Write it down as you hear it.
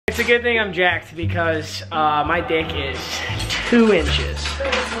a good thing I'm jacked because my dick is 2 inches.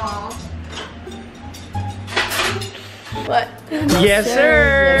 What? Yes,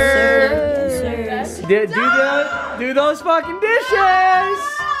 sir. Yes, sir. Do those fucking dishes.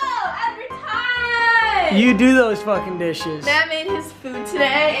 Oh, every time. You do those fucking dishes. Matt made his food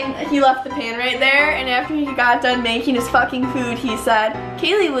today and he left the pan right there, and after he got done making his fucking food, he said,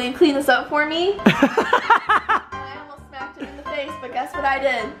 "Kaylee, will you clean this up for me?" And I almost smacked him in the face, but guess what I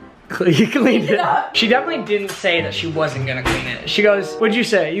did? You cleaned it up. She definitely didn't say that she wasn't gonna clean it. She goes, "What'd you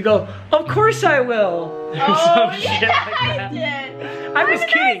say?" You go, "Of course I will." Oh, Some yeah, shit like that. I did. I was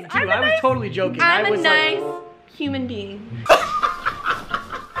kidding too. I was totally joking. I'm I was a nice human being.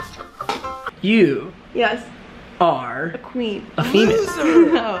 You Yes. are A queen. a female.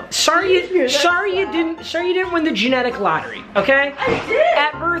 No. Sorry you didn't win the genetic lottery, okay? I did.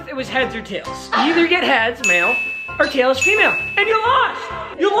 At birth it was heads or tails. You either get heads, male, or tails, female. And you lost!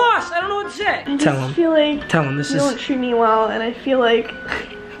 You lost! I don't know what to say. I just feel like Tell him this you don't treat me well, and I feel like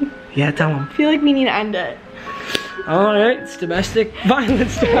Yeah, tell him. we need to end it. Alright, it's domestic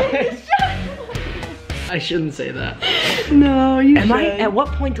violence time. I shouldn't say that. No, you should. At what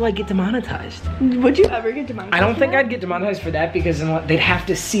point do I get demonetized? Would you ever get demonetized? I don't think I'd get demonetized for that because then they'd have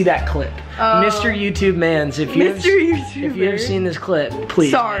to see that clip. Mr. YouTube Mans, if you have seen this clip,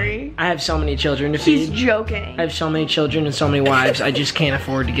 please. Sorry. I have so many children to feed. He's joking. I have so many children and so many wives. I just can't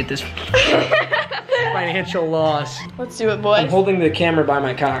afford to get this financial loss. Let's do it, boys. I'm holding the camera by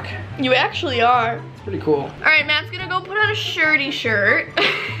my cock. You actually are. It's pretty cool. All right, Matt's gonna go put on a shirty shirt.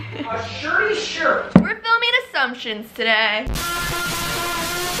 A shirty shirt. We're filming assumptions today.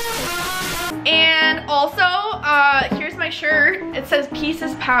 And also, here's my shirt. It says peace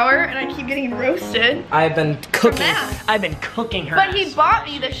is power, and I keep getting roasted. I've been cooking. Matt. I've been cooking her. But he bought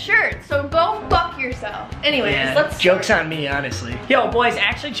me the shirt, so go fuck yourself. Anyways, Yeah, let's joke's on me, honestly. Yo, boys,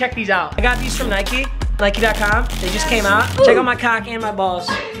 actually check these out. I got these from Nike, Nike.com. They just came out. Check out my cock and my balls.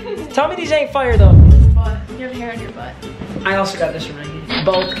 Tell me these ain't fire though. Butt. You have hair on your butt. I also got this from Nike.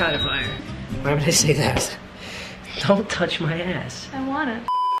 Both kind of fire. Why would I say that? Don't touch my ass. I want it.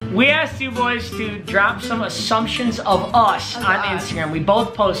 We asked you boys to drop some assumptions of us on Instagram. We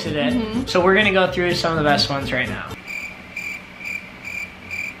both posted it. So we're gonna go through some of the best ones right now.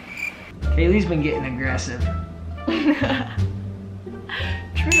 Kaylee's been getting aggressive.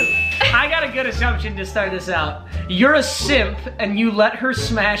 True. I got a good assumption to start this out. You're a simp and you let her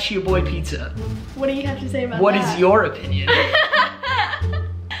smash your boy pizza. What do you have to say about What that? is your opinion?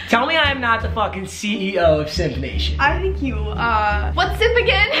 Tell me I am not the fucking CEO of Simp Nation. I think you, what's simp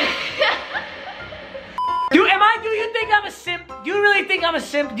again? Do you think I'm a simp? Do you really think I'm a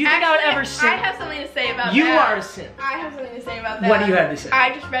simp? Do you think I would ever simp? I have something to say about that. You are a simp. I have something to say about that. What do you have to say?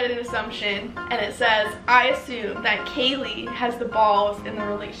 I just read an assumption, and it says, I assume that Kaylee has the balls in the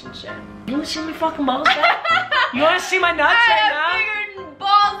relationship. You wanna see my fucking balls back? You wanna see my nuts I right have bigger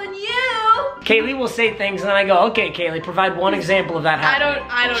balls than you! Kaylee will say things and then I go, okay, Kaylee, provide one example of that happening.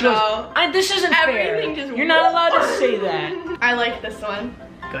 I don't She goes, know. This isn't Everything fair. just You're not allowed to say that. I like this one.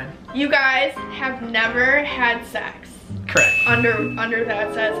 Good. You guys have never had sex. Correct. Under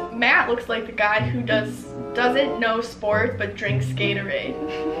that says, Matt looks like the guy who doesn't know sports but drinks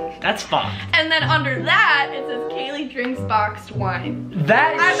Gatorade. That's fucked. And then under that, it says Kaylee drinks boxed wine.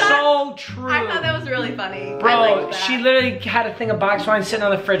 That is so true. I thought that was really funny. Bro, I liked that. she literally had a thing of boxed wine sitting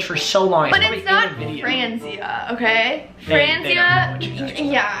on the fridge for so long. But it's not probably in a video. Franzia, okay? They don't know Franzia, what you're talking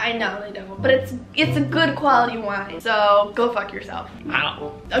about. yeah, I know they don't. But it's a good quality wine. So go fuck yourself.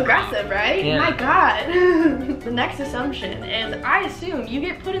 Ow. Aggressive, right? Yeah. My God. The next assumption is I assume you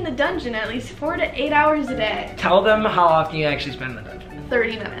get put in the dungeon at least 4 to 8 hours a day. Tell them how often you actually spend in the dungeon.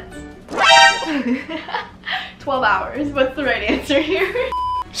 30 minutes. 12 hours. What's the right answer here?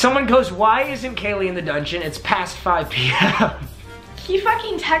 Someone goes, why isn't Kaylee in the dungeon? It's past 5 p.m. He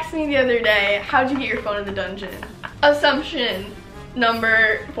fucking texted me the other day, how'd you get your phone in the dungeon? Assumption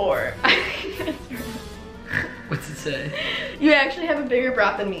number 4. What's it say? You actually have a bigger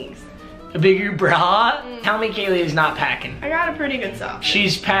bra than me. A bigger bra? Tell me Kaylee is not packing. I got a pretty good sock.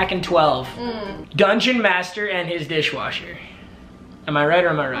 She's packing 12. Dungeon master and his dishwasher. Am I right or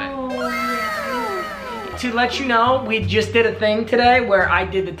am I right? Oh, yeah. To let you know, we just did a thing today where I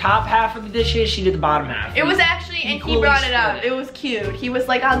did the top half of the dishes, she did the bottom half. It was actually, and he Equally brought it up. split. It was cute. He was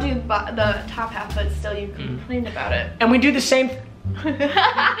like, I'll do the top half, but still you complained about it. And we do the same we do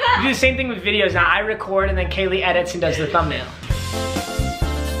the same thing with videos. Now I record and then Kaylee edits and does the thumbnail.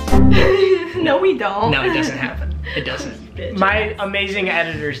 No, we don't. No, it doesn't happen. It doesn't. Bitch. My amazing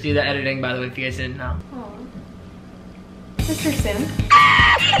editors do the editing, by the way, if you guys didn't know. Mr. Sim.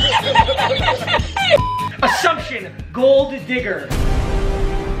 Assumption, gold digger.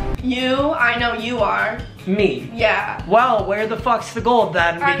 You? I know you are. Me? Yeah. Well, where the fuck's the gold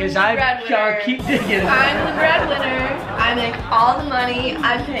then? Because I keep digging. I'm the breadwinner. I make all the money.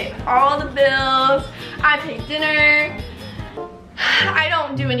 I pay all the bills. I pay dinner. I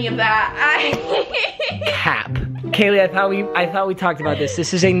don't do any of that. Cap. Kaylee, I thought we talked about this.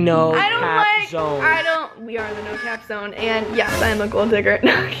 This is a no cap zone. We are the no cap zone, and yes, I am a gold digger.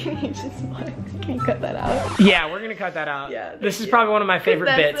 No, can you cut that out? Yeah, we're gonna cut that out. Yeah. This is probably one of my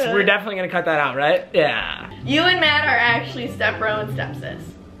favorite bits. We're definitely gonna cut that out, right? Yeah. You and Matt are actually step bro and step sis.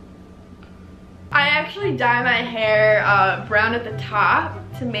 I actually dye my hair brown at the top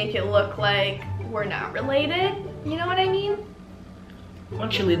to make it look like we're not related. You know what I mean? Why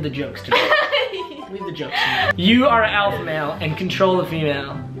don't you leave the jokes to me? Leave the jokes to me. You are alpha male and control the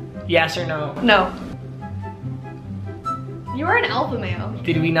female. Yes or no? No. You are an alpha male.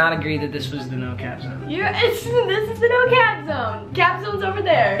 Did we not agree that this was the no cap zone? This is the no cap zone. Cap zone's over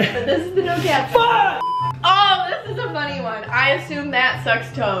there, but this is the no cap zone. Oh, this is a funny one. I assume Matt sucks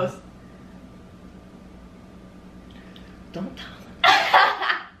toes. Don't tell them.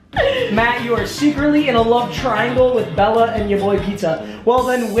 Matt, you are secretly in a love triangle with Bella and your boy Pizza. Well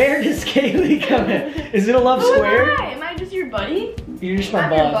then, where does Kaylee come in? Is it a love square? Am I just your buddy? You're just my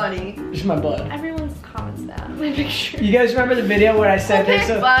bud. I'm your buddy. Just my bud. Everyone's comments that. My picture. You guys remember the video where I said this?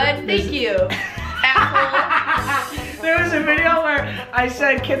 Bud, thank you. Asshole. There was a video where I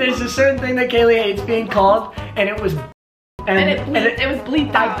said, there's a certain thing that Kaylee hates being called, and it was it was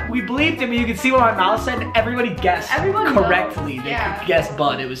bleeped out. We bleeped it, but you could see what my mouth said, and everybody guessed correctly. They could guess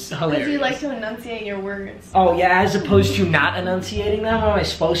bud. It was hilarious. Because you like to enunciate your words. Oh yeah, as opposed to not enunciating them? What am I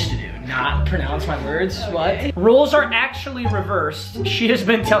supposed to do? Not pronounce my words? Okay. What? Rules are actually reversed. She has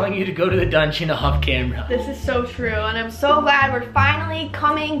been telling you to go to the dungeon off camera. This is so true, and I'm so glad we're finally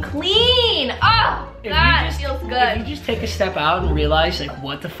coming clean. Oh! God, it feels good. If you just take a step out and realize like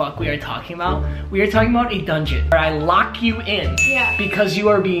what the fuck we are talking about, we are talking about a dungeon where I lock you in because you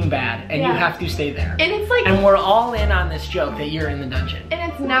are being bad and you have to stay there. And it's like, and we're all in on this joke that you're in the dungeon.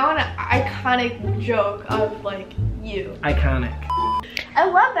 And it's now an iconic joke of like you. Iconic. I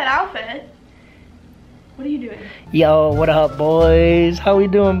love that outfit. What are you doing? Yo, what up, boys? How we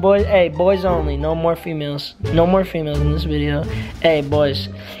doing, boys? Hey, boys only. No more females. No more females in this video. Hey, boys.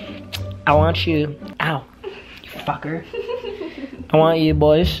 I want you, ow, you fucker. I want you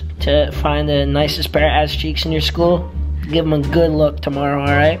boys to find the nicest pair of ass cheeks in your school. Give them a good look tomorrow,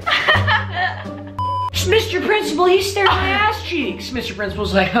 all right? Mr. Principal, he stared at my ass cheeks. Mr.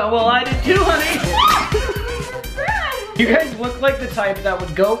 Principal's like, oh, well, I did too, honey. You guys look like the type that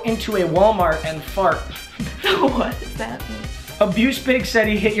would go into a Walmart and fart. What does that mean? Abuse Pig said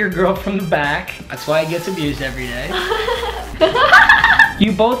he hit your girl from the back. That's why he gets abused every day.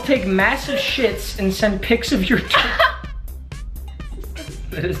 You both take massive shits and send pics of your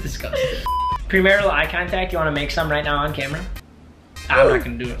That is disgusting. Premarital eye contact, you wanna make some right now on camera? I'm not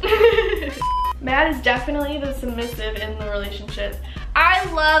gonna do it. Matt is definitely the submissive in the relationship. I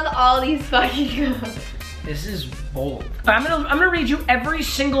love all these fucking girls. This is bold. I'm gonna read you every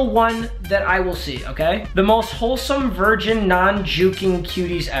single one that I will see, okay? The most wholesome, virgin, non-juking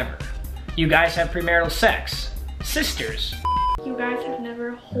cuties ever. You guys have premarital sex. Sisters. You guys have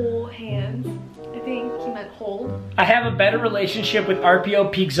never hold hands. I think he meant hold. I have a better relationship with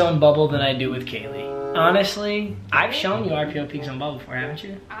RPO Peak Zone Bubble than I do with Kaylee. Honestly, I've shown you RPO Peak Zone Bubble before, haven't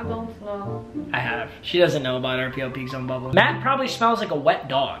you? I don't know. I have. She doesn't know about RPO Peak Zone Bubble. Matt probably smells like a wet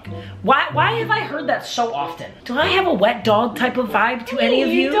dog. Why have I heard that so often? Do I have a wet dog type of vibe to any of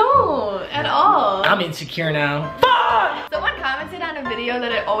you? You don't, at all. I'm insecure now. Fuck! Someone commented on a video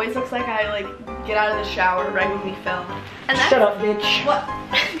that it always looks like I like get out of the shower right when we film. And that's, shut up, bitch. What?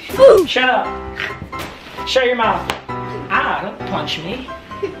 Shut up. Shut your mouth. Ah, don't punch me.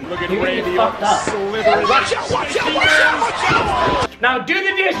 Look at You're gonna get fucked up. Slithering. Watch out, watch out, watch out, watch out! Now do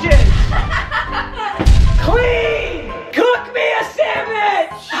the dishes! Clean! Cook me a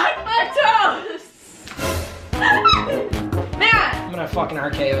sandwich! My toast! Matt! I'm gonna fucking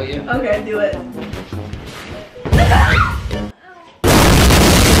RKO you. Okay, do it.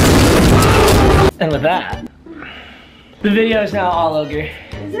 And with that, the video is now all ogre.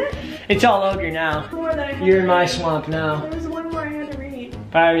 Is it? It's all ogre now. You're in my swamp now. There was one more I had to read.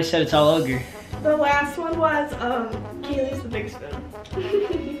 But I already said it's all ogre. The last one was, Kaylee's the big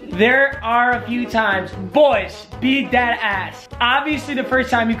spoon. There are a few times, boys, be that ass. Obviously the first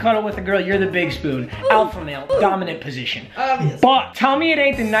time you cuddle with a girl, you're the big spoon. Alpha male, dominant position. Obviously. But tell me it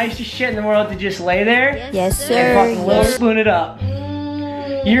ain't the nicest shit in the world to just lay there. Yes, sir. And fucking little spoon it up.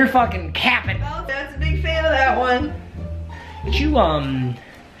 You're fucking capping. Oh, that's a big fan of that one. Did you,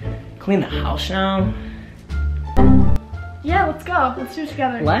 clean the house now? Yeah, let's go. Let's do it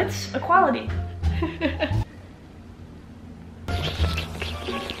together. Let's? Equality.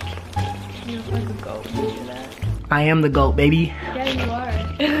 You look like a goat when you do that. I am the GOAT, baby. Yeah, you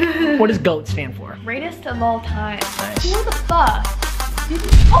are. What does GOAT stand for? Greatest of all time. Nice. Who the fuck?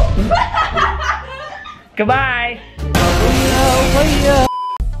 Oh! Goodbye.